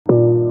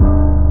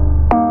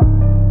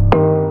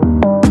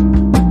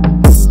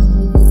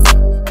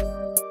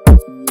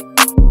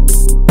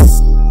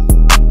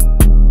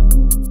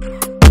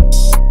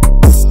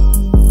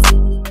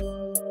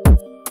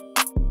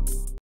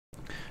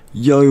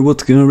Yo,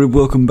 what's going on?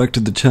 Welcome back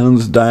to the channel.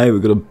 Today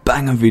we've got a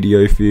banger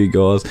video for you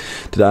guys.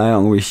 Today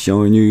I'm going to be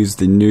showing you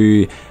the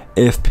new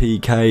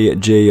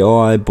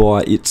Fpkgi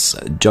by its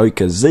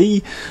Joker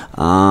Z.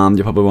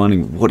 You're probably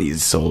wondering what is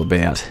this all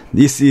about.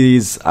 This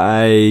is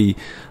a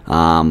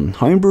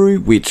homebrew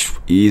which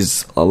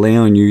is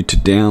allowing you to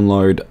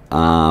download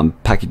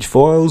package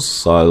files,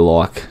 so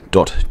like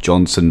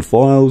 .johnson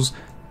files,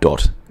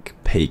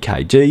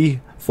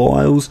 .pkg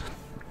files,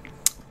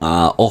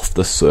 off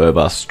the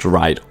server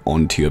straight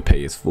onto your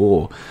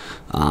PS4.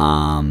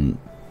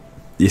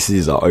 This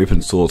is an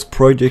open source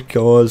project,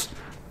 guys.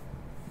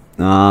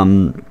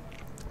 I'm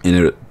going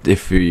to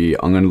leave the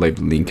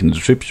link in the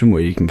description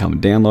where you can come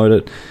and download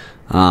it.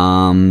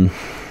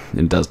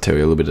 It does tell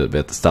you a little bit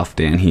about the stuff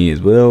down here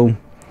as well.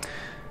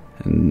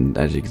 And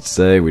as you can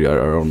see, we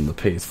are on the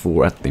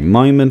PS4 at the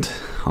moment.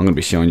 I'm going to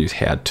be showing you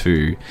how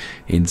to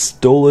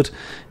install it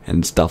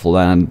and stuff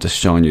like that, and just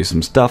showing you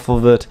some stuff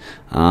of it.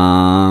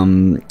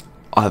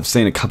 I've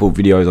seen a couple of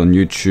videos on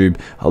YouTube.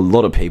 A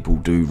lot of people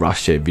do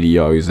rush their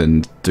videos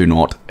and do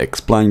not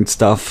explain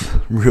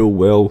stuff real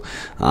well.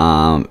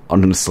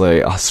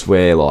 Honestly, I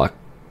swear, like,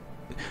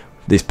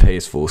 this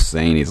PS4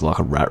 scene is like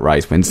a rat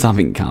race. When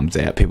something comes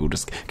out, people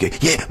just go,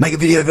 yeah, make a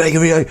video,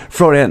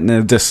 throw it out, and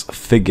they'll just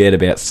forget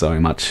about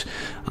so much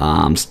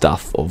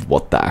stuff of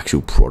what the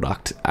actual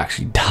product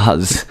actually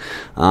does.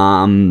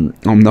 I'm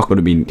not going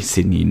to be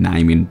sitting here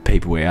naming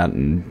people out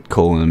and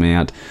calling them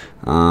out.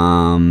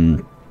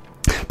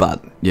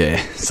 But yeah,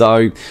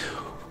 so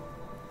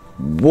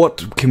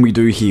what can we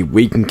do here?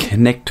 We can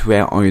connect to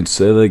our own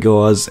server,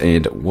 guys,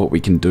 and what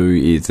we can do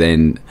is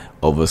then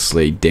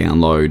obviously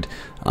download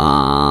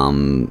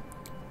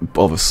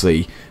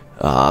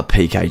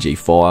PKG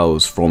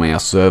files from our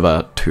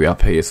server to our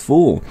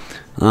PS4.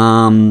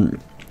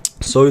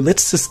 So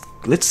let's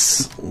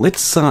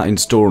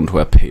install into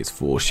our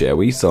PS4, shall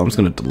we? So I'm just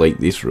going to delete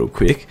this real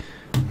quick,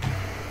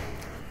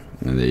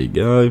 and there you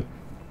go.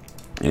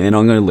 And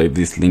I'm going to leave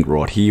this link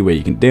right here where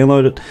you can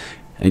download it.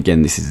 And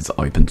again, this is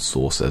open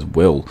source as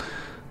well,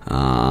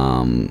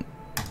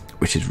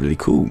 which is really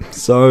cool.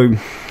 So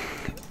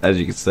as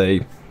you can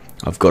see,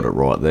 I've got it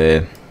right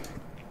there.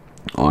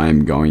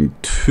 I'm going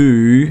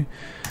to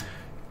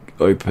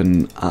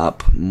open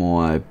up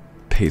my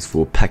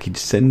Ps4 package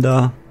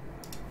sender.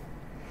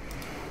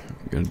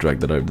 I'm going to drag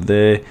that over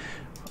there,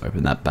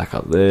 open that back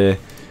up there.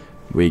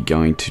 We're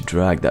going to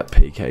drag that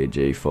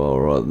PKG file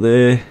right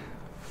there.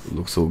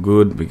 Looks all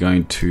good. We're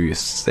going to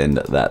send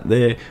that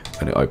there. We're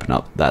going to open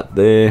up that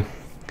there,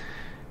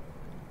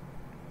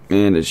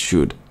 and it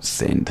should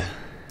send.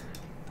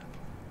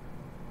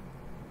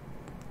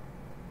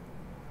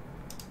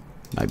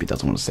 Maybe it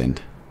doesn't want to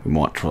send. We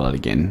might try that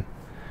again.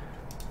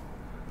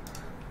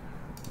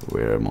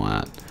 Where am I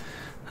at?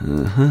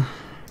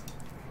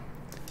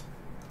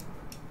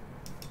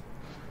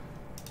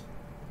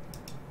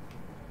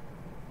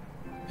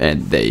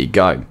 And there you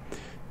go.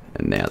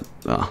 And now,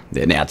 now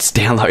it's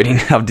downloading.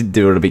 I did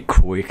do it a bit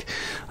quick.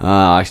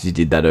 I actually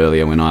did that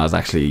earlier when I was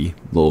actually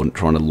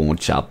trying to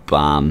launch up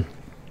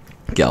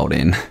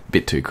Golden. A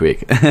bit too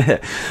quick.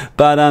 But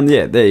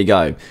yeah, there you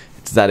go.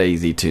 It's that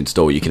easy to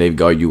install. You can either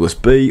go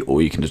USB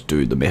or you can just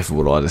do the method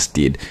what I just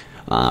did.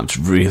 It's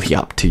really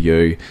up to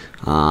you.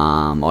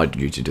 I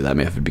usually do that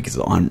method because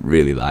I'm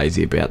really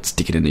lazy about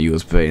sticking in the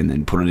USB and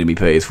then putting it in my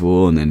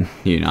PS4 and then,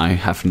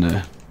 having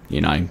to,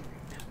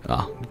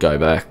 go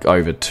back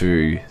over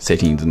to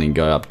settings and then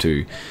go up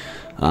to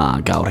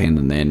Golden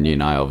and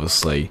then,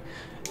 obviously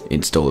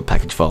install the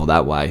package file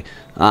that way.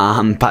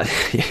 But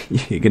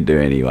you can do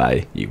it any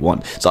way you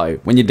want. So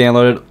when you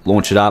download it,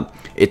 launch it up.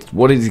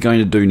 What it is going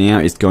to do now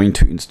is going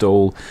to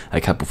install a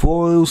couple of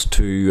files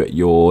to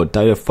your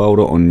data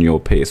folder on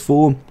your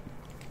PS4.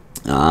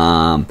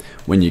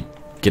 When you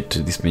get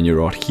to this menu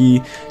right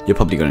here, you're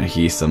probably going to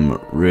hear some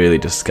really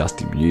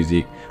disgusting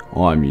music.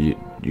 I'm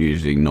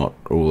usually not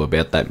all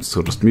about that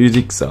sort of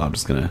music, so I'm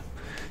just going to...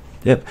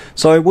 Yep.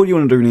 So what you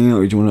want to do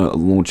now is you want to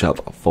launch up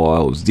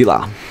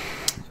FileZilla.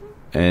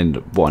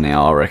 And by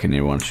now I reckon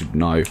everyone should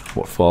know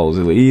what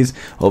FileZilla is.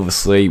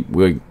 Obviously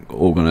we're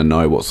all going to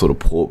know what sort of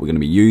port we're going to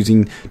be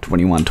using,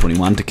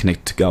 2121 to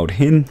connect to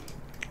Golden.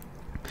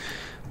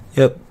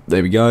 Yep,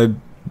 there we go.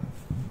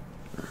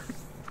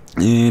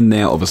 And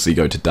now obviously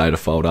go to data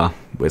folder.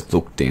 Let's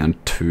look down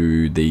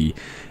to the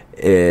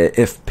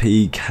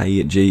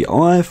Fpkgi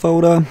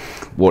folder,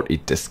 what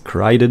it just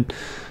created.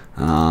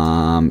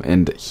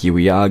 And here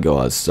we are,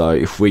 guys. So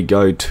if we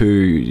go to,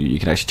 you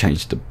can actually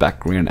change the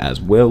background as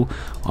well.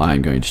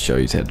 I'm going to show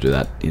you how to do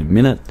that in a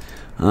minute.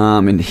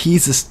 And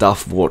here's the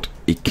stuff what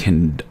it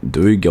can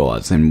do,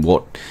 guys, and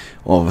what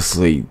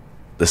obviously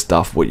the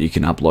stuff what you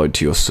can upload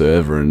to your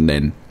server and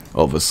then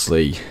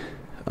obviously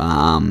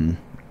download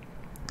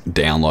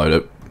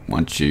it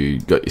once you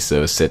got your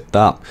server set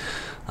up.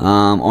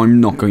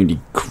 I'm not going to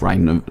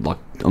I'm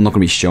not going to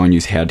be showing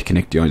you how to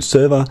connect your own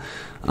server.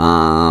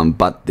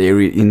 But there,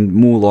 in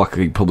more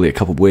likely probably a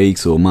couple of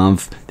weeks or a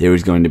month, there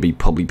is going to be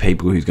probably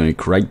people who's going to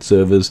create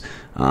servers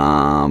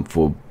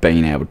for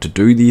being able to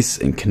do this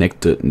and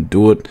connect it and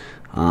do it.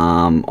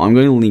 I'm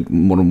going to link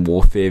Modern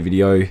Warfare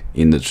video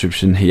in the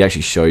description. He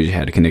actually shows you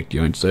how to connect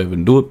your own server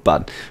and do it,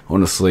 but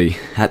honestly,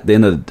 at the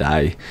end of the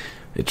day,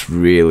 it's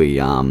really,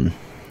 I'd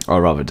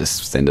rather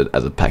just send it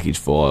as a package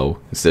file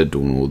instead of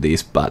doing all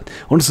this. But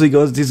honestly,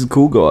 guys, this is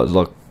cool, guys.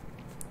 Like,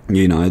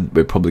 you know,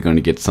 we're probably going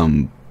to get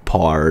some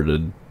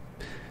pirated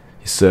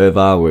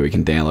server where we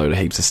can download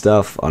heaps of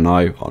stuff. I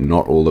know I'm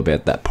not all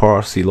about that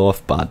piracy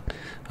life, but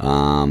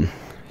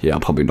yeah,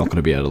 I'm probably not going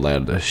to be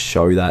allowed to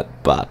show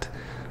that. But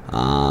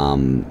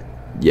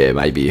yeah,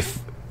 maybe if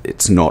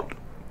it's not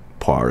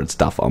pirated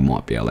stuff, I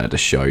might be allowed to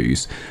show you.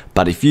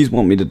 But if you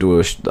want me to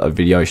do a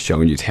video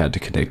showing you how to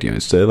connect your own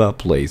server,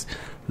 please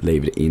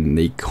leave it in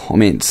the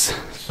comments.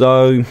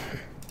 So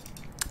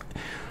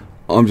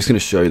I'm just going to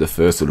show you the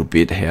first little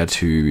bit how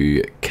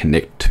to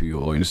connect to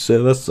your own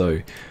server.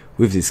 So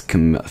with this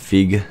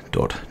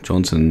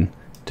config.johnson,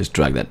 just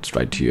drag that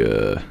straight to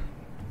your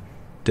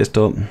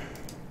desktop.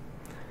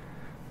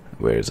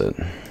 Where is it?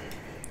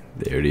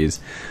 There it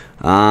is.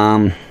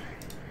 I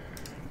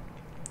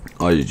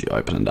usually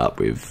open it up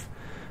with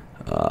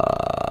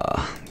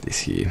this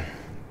here,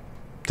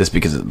 just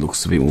because it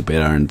looks a bit more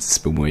better and it's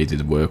a bit more easy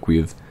to work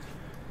with.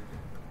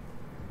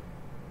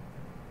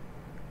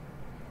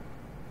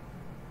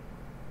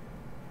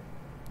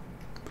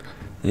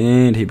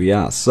 And here we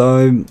are.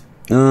 So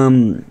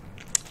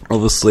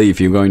obviously, if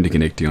you're going to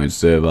connect to your own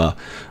server,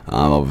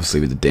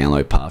 obviously with the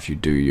download path, you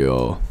do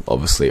your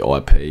obviously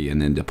IP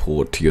and then the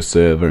port to your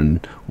server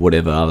and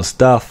whatever other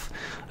stuff.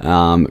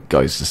 It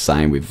goes the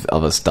same with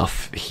other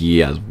stuff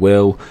here as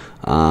well.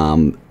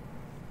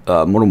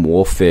 Modern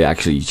Warfare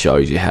actually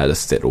shows you how to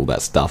set all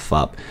that stuff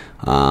up.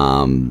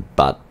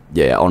 But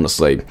yeah,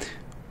 honestly,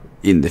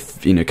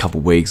 in a couple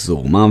of weeks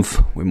or a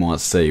month, we might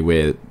see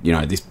where, you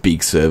know, this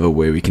big server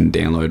where we can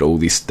download all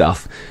this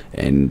stuff,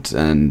 and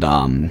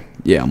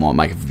yeah, I might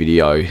make a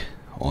video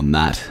on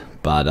that.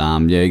 But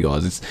yeah,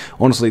 guys, it's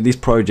honestly, this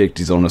project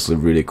is honestly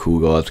really cool,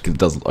 guys, because it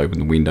doesn't open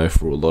the window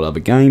for a lot of other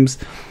games.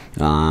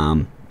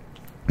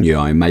 You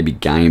know, maybe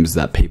games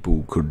that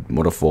people could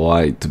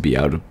modify to be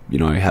able to, you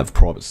know, have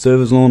private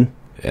servers on,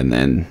 and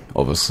then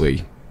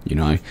obviously, you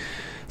know,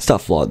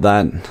 stuff like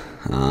that.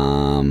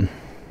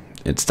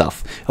 And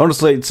stuff.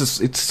 Honestly, it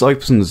just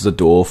opens the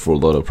door for a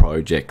lot of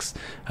projects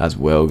as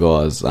well,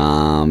 guys.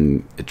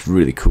 It's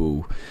really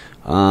cool.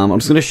 I'm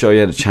just going to show you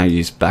how to change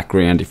this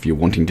background if you're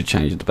wanting to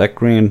change the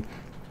background.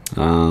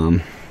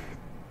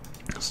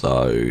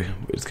 So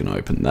we're just going to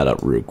open that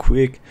up real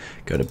quick.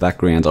 Go to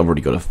backgrounds. I've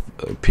already got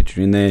a picture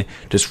in there.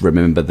 Just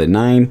remember the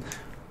name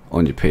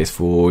on your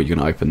PS4. You're going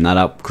to open that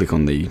up. Click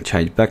on the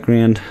change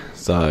background.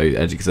 So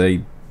as you can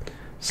see,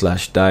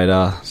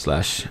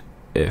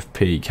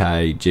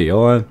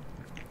 /data/fpkgi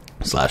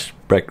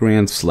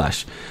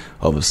 /background/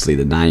 obviously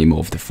the name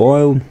of the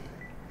file,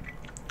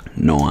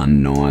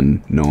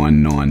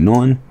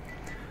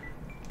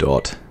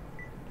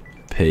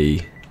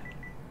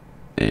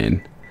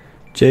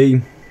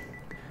 99999.png.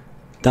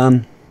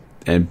 Done,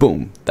 and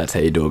boom, that's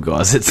how you do it,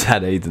 guys. It's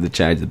that easy to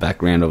change the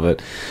background of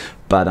it.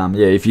 But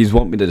yeah, if you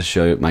want me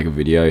to make a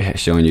video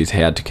showing you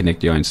how to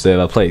connect your own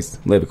server, please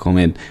leave a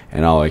comment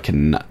and I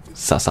can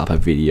suss up a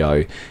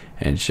video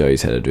and show you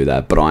how to do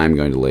that. But I am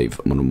going to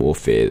leave Modern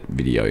Warfare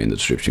video in the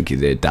description,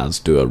 because it does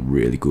do a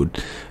really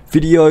good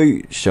video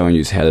showing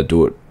you how to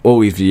do it. All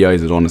these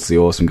videos are honestly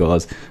awesome,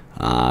 guys.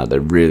 They're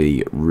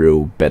really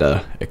real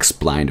better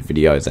explained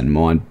videos than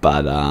mine.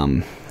 But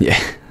yeah,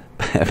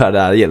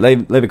 but yeah,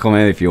 leave a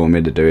comment if you want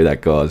me to do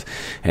that, guys.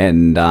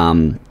 And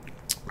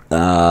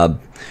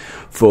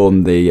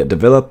from the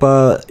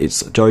developer,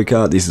 it's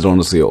Joker. This is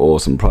honestly an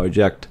awesome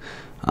project,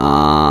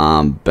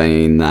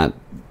 being that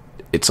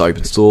it's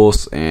open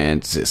source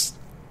and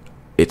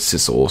it's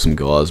just awesome,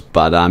 guys.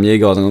 But yeah,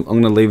 guys, I'm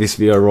gonna leave this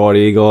video right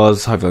here,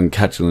 guys. Hope I can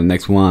catch you in the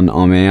next one.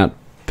 I'm out.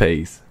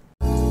 Peace.